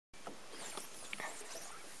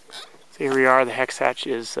Here we are. The hex hatch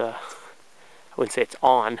is, I wouldn't say it's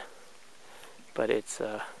on, but it's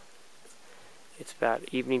about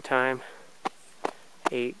evening time,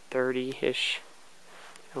 8:30-ish,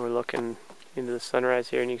 and we're looking into the sunrise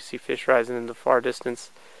here, and you can see fish rising in the far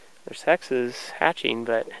distance. There's hexes hatching,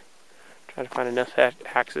 but trying to find enough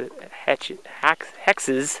hexes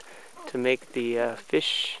to make the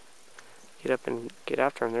fish get up and get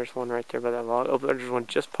after them. There's one right there by that log. Oh, there's one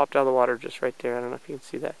just popped out of the water just right there. I don't know if you can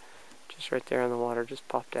see that. Just right there in the water, just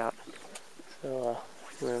popped out. So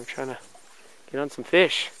anyway, I'm trying to get on some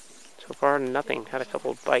fish. So far, nothing. Had a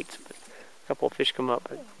couple of bites, but a couple of fish come up,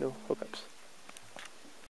 but no hookups.